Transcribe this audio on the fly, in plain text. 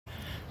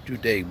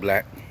Today,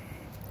 Black.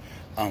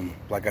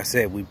 Like I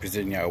said, we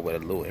present y'all with a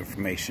little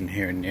information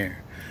here and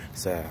there.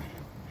 So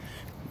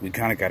we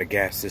kind of got to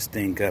gas this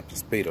thing up and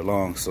speed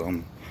along. So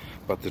I'm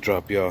about to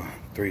drop y'all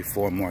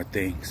 3-4 more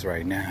things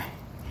right now.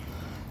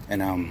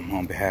 And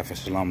on behalf of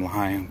Shalom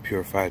L'Chaim,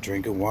 purified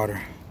drinking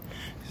water,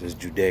 this is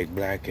Judaic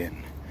Black,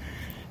 and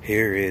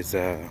here is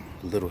a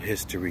little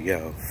history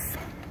of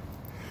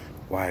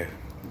why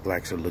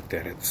blacks are looked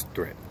at as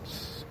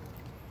threats.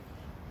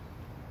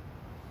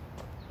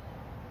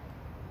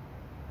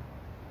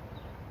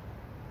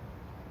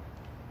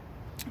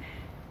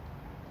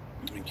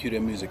 Cue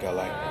that music I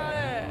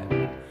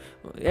like.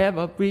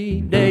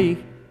 Every day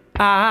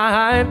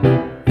I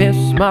piss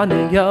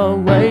money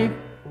away.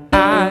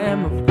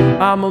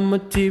 I'm a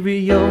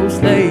material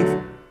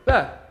slave.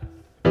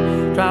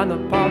 Trying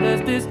to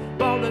polish this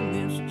ball in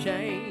this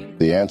chain.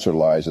 The answer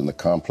lies in the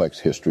complex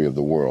history of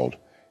the world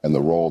and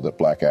the role that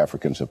black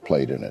Africans have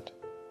played in it.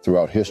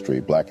 Throughout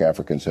history, black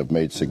Africans have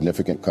made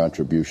significant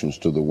contributions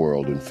to the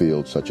world in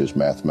fields such as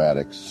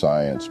mathematics,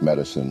 science,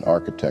 medicine,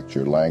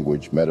 architecture,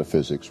 language,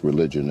 metaphysics,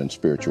 religion, and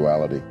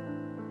spirituality.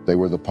 They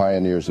were the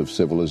pioneers of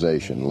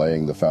civilization,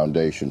 laying the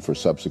foundation for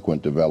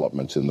subsequent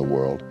developments in the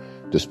world.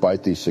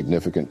 Despite these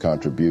significant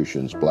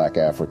contributions, black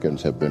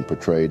Africans have been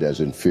portrayed as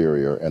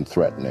inferior and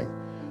threatening.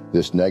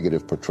 This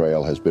negative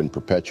portrayal has been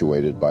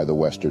perpetuated by the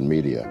Western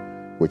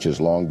media, which has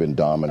long been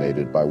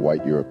dominated by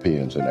white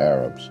Europeans and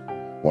Arabs.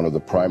 One of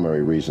the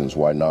primary reasons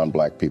why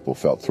non-black people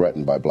felt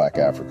threatened by black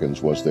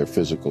Africans was their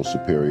physical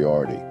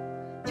superiority.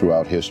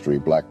 Throughout history,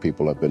 black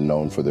people have been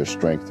known for their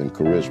strength and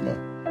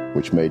charisma,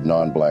 which made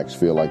non-blacks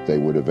feel like they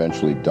would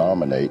eventually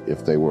dominate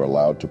if they were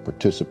allowed to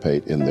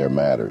participate in their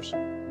matters.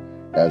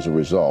 As a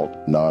result,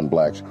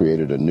 non-blacks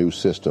created a new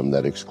system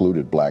that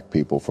excluded black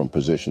people from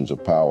positions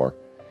of power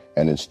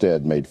and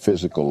instead made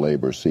physical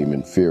labor seem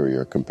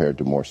inferior compared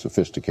to more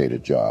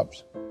sophisticated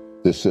jobs.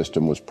 This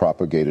system was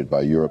propagated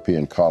by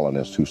European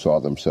colonists who saw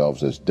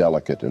themselves as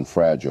delicate and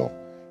fragile,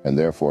 and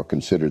therefore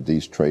considered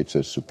these traits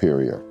as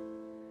superior.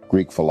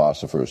 Greek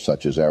philosophers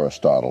such as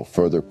Aristotle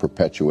further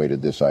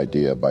perpetuated this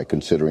idea by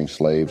considering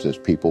slaves as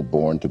people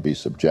born to be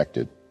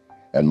subjected,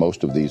 and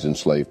most of these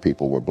enslaved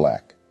people were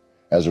black.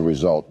 As a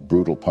result,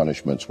 brutal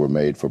punishments were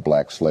made for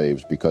black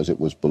slaves because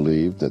it was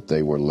believed that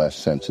they were less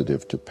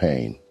sensitive to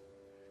pain.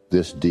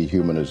 This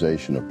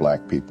dehumanization of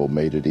black people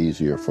made it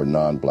easier for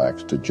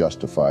non-blacks to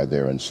justify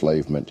their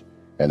enslavement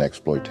and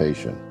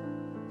exploitation.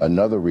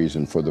 Another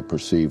reason for the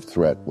perceived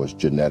threat was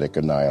genetic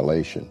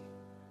annihilation.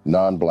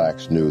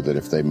 Non-blacks knew that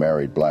if they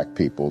married black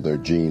people, their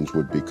genes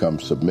would become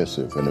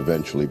submissive and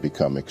eventually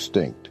become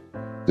extinct.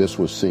 This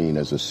was seen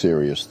as a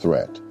serious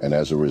threat, and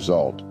as a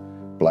result,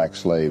 black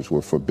slaves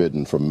were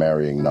forbidden from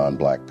marrying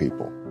non-black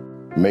people.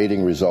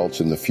 Mating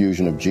results in the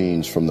fusion of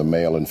genes from the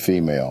male and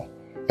female,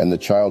 and the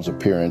child's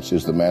appearance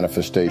is the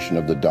manifestation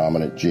of the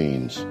dominant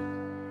genes.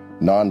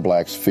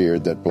 Non-blacks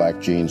feared that black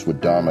genes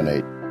would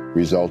dominate,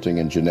 resulting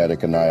in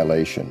genetic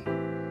annihilation.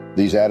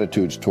 These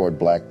attitudes toward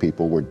black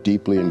people were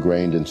deeply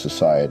ingrained in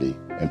society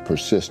and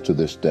persist to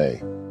this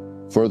day.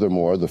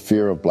 Furthermore, the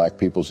fear of black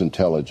people's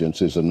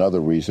intelligence is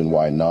another reason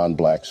why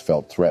non-blacks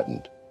felt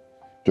threatened.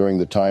 During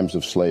the times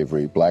of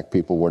slavery, black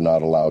people were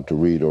not allowed to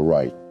read or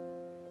write.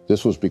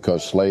 This was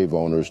because slave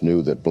owners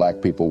knew that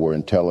black people were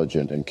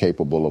intelligent and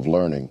capable of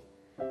learning,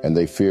 and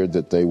they feared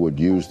that they would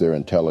use their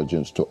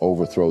intelligence to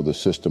overthrow the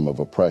system of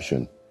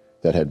oppression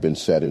that had been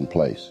set in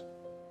place.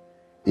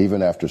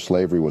 Even after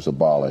slavery was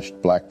abolished,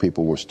 black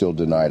people were still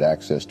denied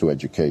access to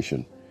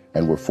education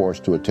and were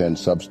forced to attend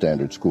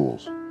substandard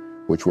schools,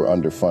 which were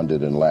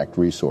underfunded and lacked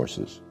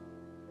resources.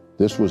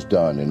 This was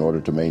done in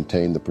order to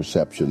maintain the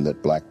perception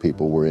that black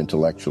people were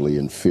intellectually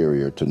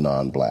inferior to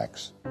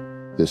non-blacks.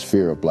 This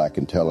fear of black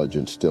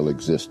intelligence still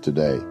exists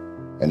today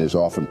and is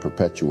often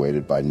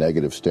perpetuated by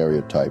negative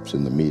stereotypes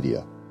in the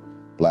media.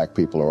 Black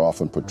people are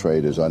often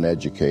portrayed as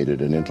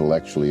uneducated and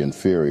intellectually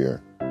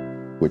inferior,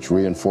 which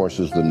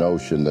reinforces the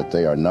notion that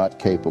they are not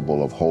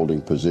capable of holding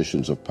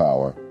positions of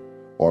power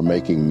or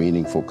making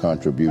meaningful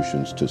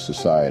contributions to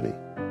society.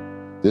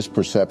 This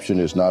perception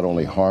is not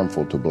only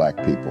harmful to black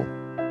people,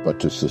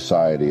 but to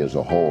society as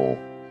a whole,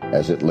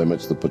 as it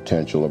limits the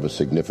potential of a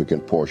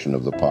significant portion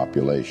of the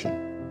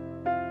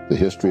population. The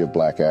history of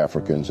black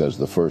Africans as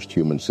the first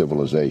human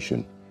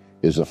civilization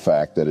is a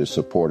fact that is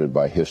supported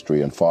by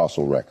history and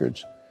fossil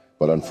records,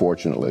 but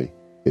unfortunately,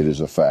 it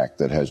is a fact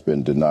that has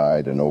been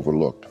denied and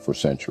overlooked for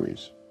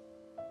centuries.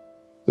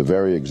 The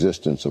very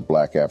existence of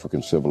black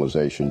African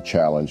civilization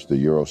challenged the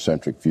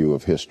Eurocentric view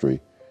of history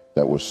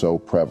that was so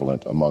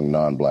prevalent among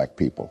non-black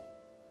people.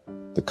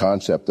 The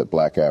concept that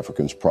black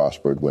Africans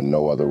prospered when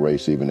no other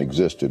race even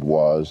existed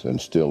was, and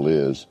still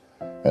is,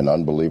 an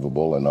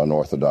unbelievable and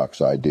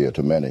unorthodox idea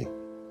to many.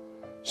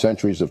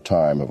 Centuries of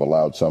time have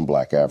allowed some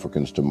black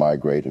Africans to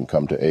migrate and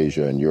come to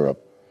Asia and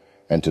Europe,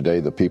 and today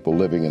the people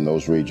living in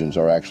those regions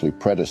are actually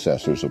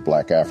predecessors of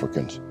black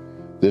Africans.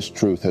 This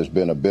truth has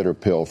been a bitter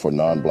pill for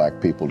non-black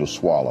people to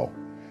swallow,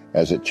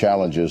 as it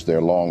challenges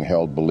their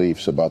long-held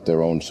beliefs about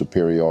their own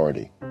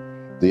superiority.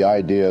 The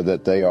idea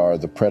that they are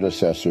the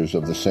predecessors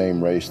of the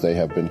same race they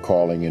have been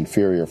calling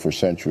inferior for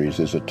centuries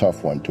is a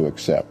tough one to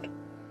accept.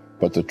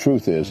 But the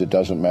truth is, it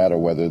doesn't matter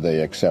whether they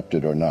accept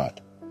it or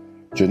not.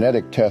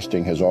 Genetic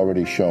testing has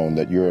already shown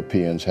that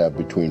Europeans have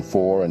between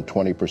 4 and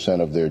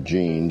 20% of their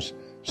genes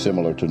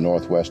similar to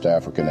Northwest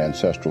African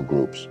ancestral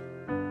groups.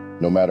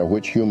 No matter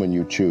which human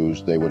you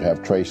choose, they would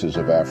have traces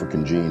of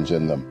African genes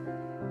in them,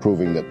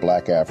 proving that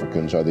black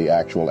Africans are the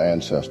actual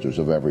ancestors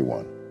of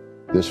everyone.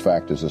 This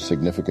fact is a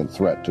significant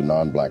threat to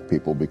non-black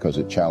people because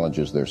it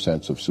challenges their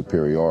sense of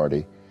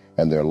superiority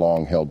and their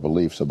long-held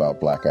beliefs about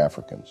black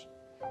Africans.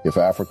 If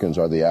Africans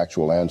are the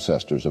actual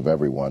ancestors of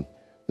everyone,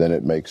 then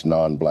it makes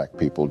non-black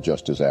people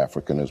just as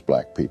African as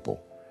black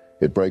people.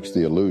 It breaks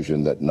the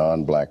illusion that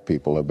non-black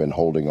people have been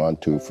holding on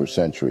to for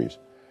centuries,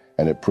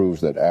 and it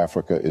proves that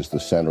Africa is the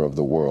center of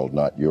the world,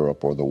 not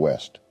Europe or the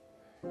West.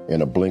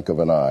 In a blink of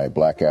an eye,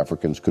 black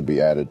Africans could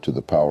be added to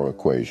the power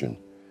equation,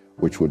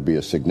 which would be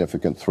a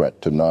significant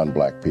threat to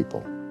non-black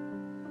people.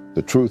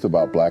 The truth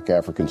about black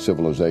African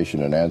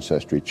civilization and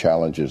ancestry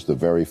challenges the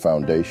very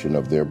foundation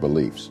of their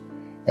beliefs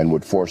and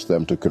would force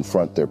them to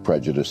confront their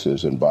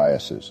prejudices and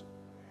biases.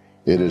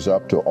 It is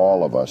up to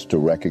all of us to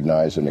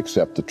recognize and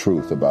accept the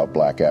truth about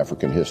black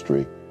African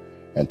history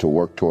and to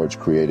work towards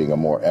creating a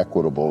more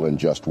equitable and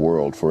just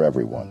world for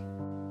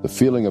everyone. The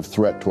feeling of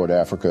threat toward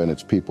Africa and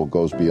its people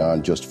goes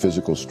beyond just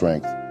physical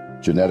strength,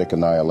 genetic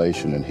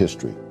annihilation, and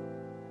history.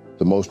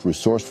 The most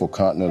resourceful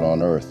continent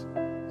on Earth,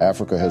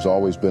 Africa has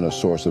always been a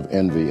source of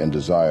envy and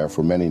desire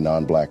for many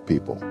non-black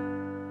people.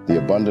 The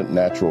abundant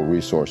natural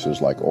resources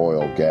like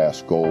oil,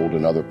 gas, gold,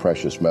 and other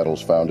precious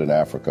metals found in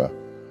Africa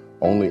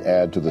only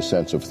add to the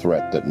sense of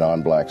threat that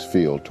non-blacks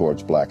feel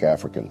towards black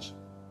Africans.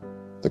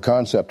 The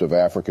concept of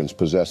Africans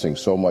possessing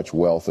so much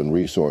wealth and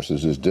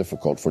resources is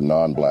difficult for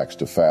non-blacks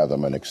to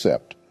fathom and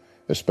accept,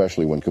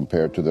 especially when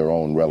compared to their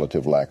own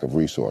relative lack of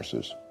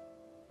resources.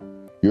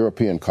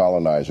 European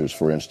colonizers,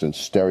 for instance,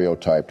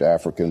 stereotyped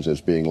Africans as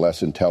being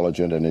less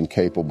intelligent and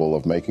incapable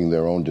of making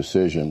their own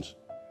decisions.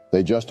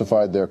 They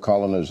justified their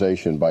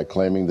colonization by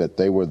claiming that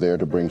they were there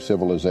to bring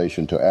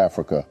civilization to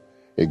Africa,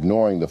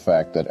 ignoring the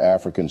fact that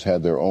Africans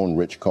had their own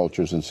rich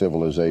cultures and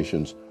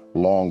civilizations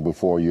long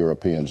before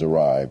Europeans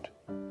arrived.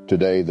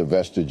 Today, the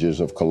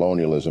vestiges of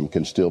colonialism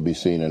can still be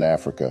seen in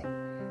Africa,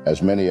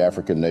 as many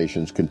African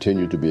nations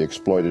continue to be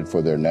exploited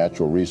for their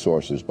natural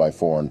resources by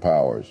foreign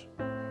powers.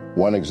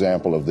 One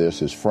example of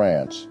this is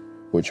France,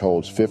 which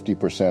holds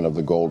 50% of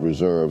the gold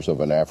reserves of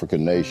an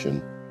African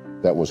nation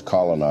that was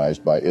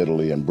colonized by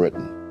Italy and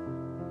Britain.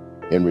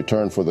 In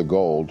return for the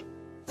gold,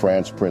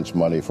 France prints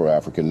money for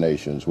African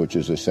nations, which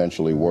is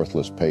essentially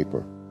worthless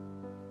paper.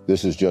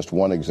 This is just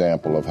one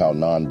example of how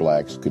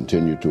non-blacks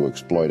continue to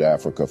exploit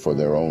Africa for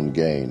their own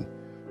gain,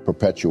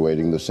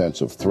 perpetuating the sense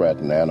of threat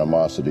and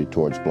animosity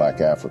towards black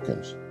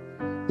Africans.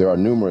 There are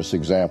numerous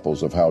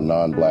examples of how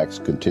non-blacks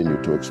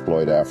continue to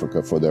exploit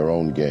Africa for their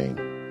own gain.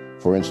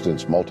 For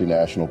instance,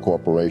 multinational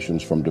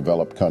corporations from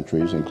developed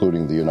countries,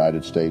 including the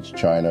United States,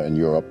 China, and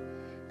Europe,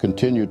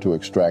 continue to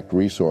extract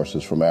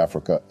resources from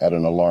Africa at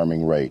an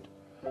alarming rate,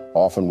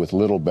 often with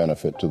little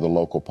benefit to the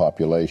local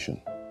population.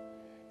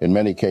 In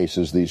many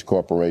cases, these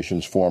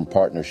corporations form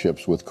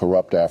partnerships with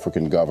corrupt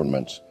African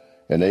governments,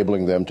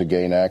 enabling them to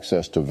gain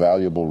access to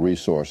valuable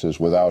resources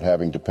without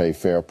having to pay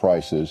fair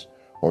prices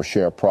or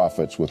share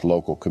profits with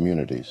local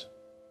communities.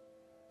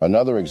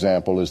 Another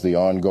example is the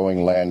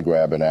ongoing land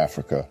grab in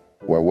Africa,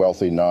 where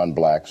wealthy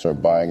non-blacks are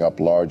buying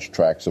up large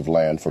tracts of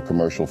land for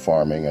commercial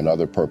farming and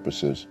other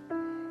purposes,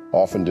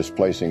 often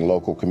displacing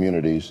local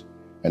communities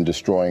and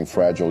destroying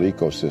fragile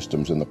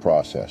ecosystems in the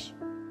process.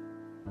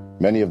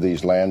 Many of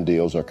these land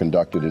deals are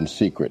conducted in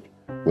secret,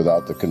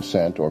 without the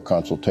consent or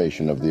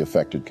consultation of the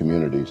affected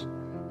communities,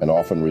 and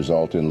often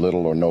result in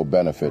little or no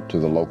benefit to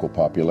the local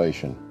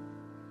population.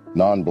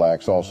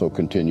 Non-blacks also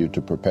continue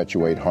to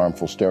perpetuate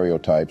harmful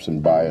stereotypes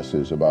and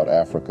biases about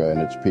Africa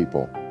and its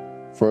people,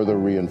 further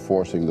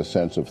reinforcing the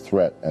sense of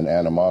threat and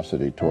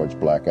animosity towards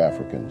black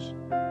Africans.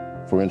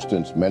 For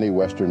instance, many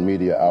Western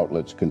media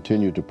outlets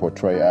continue to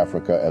portray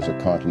Africa as a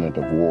continent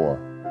of war,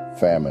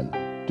 famine,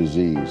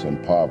 disease,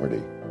 and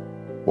poverty,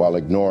 while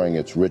ignoring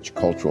its rich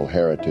cultural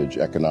heritage,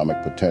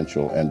 economic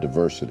potential, and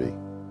diversity.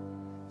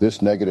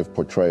 This negative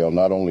portrayal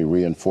not only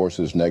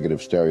reinforces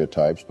negative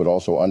stereotypes, but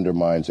also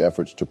undermines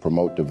efforts to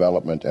promote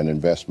development and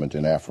investment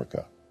in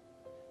Africa.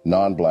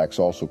 Non-blacks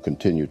also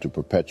continue to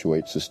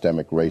perpetuate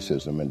systemic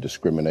racism and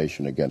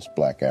discrimination against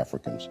black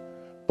Africans,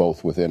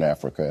 both within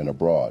Africa and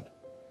abroad.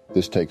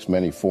 This takes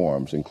many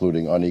forms,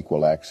 including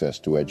unequal access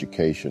to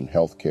education,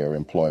 healthcare,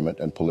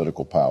 employment, and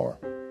political power.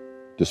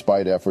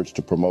 Despite efforts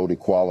to promote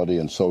equality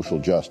and social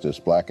justice,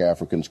 black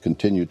Africans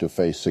continue to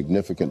face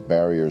significant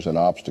barriers and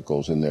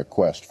obstacles in their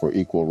quest for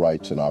equal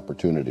rights and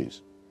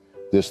opportunities.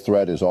 This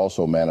threat is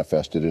also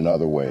manifested in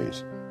other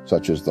ways,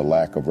 such as the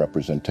lack of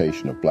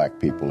representation of black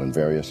people in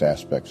various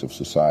aspects of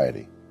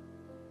society.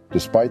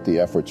 Despite the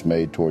efforts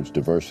made towards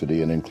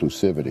diversity and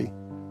inclusivity,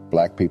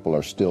 black people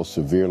are still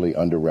severely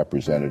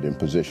underrepresented in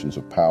positions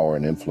of power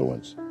and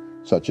influence,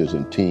 such as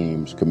in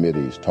teams,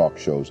 committees, talk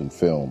shows, and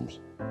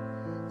films.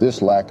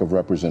 This lack of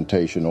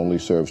representation only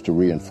serves to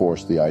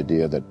reinforce the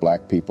idea that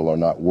black people are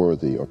not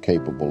worthy or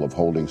capable of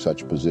holding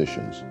such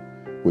positions,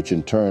 which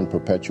in turn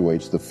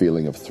perpetuates the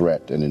feeling of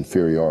threat and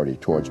inferiority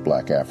towards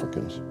black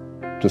Africans.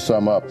 To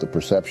sum up, the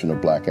perception of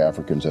black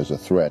Africans as a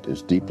threat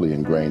is deeply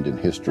ingrained in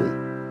history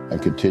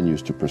and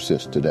continues to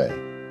persist today.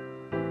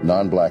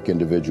 Non-black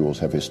individuals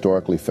have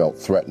historically felt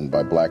threatened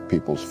by black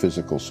people's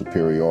physical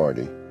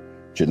superiority,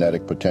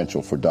 genetic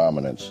potential for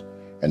dominance,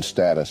 and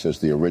status as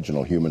the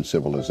original human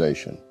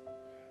civilization.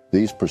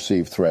 These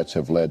perceived threats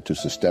have led to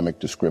systemic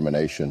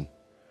discrimination,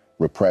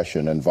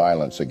 repression, and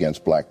violence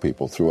against black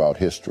people throughout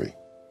history.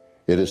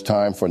 It is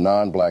time for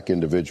non-black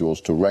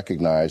individuals to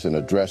recognize and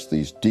address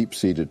these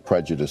deep-seated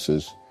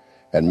prejudices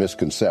and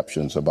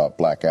misconceptions about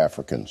black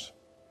Africans.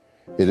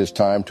 It is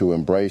time to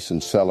embrace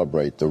and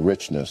celebrate the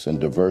richness and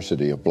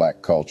diversity of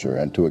black culture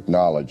and to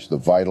acknowledge the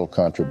vital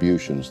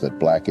contributions that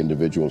black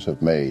individuals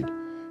have made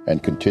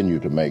and continue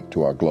to make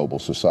to our global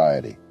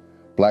society.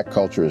 Black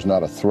culture is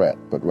not a threat,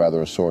 but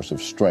rather a source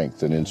of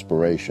strength and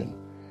inspiration.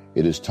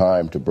 It is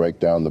time to break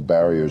down the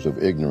barriers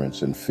of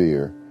ignorance and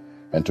fear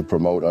and to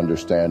promote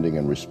understanding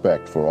and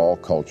respect for all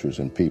cultures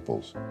and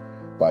peoples.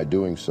 By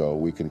doing so,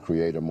 we can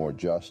create a more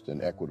just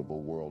and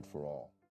equitable world for all.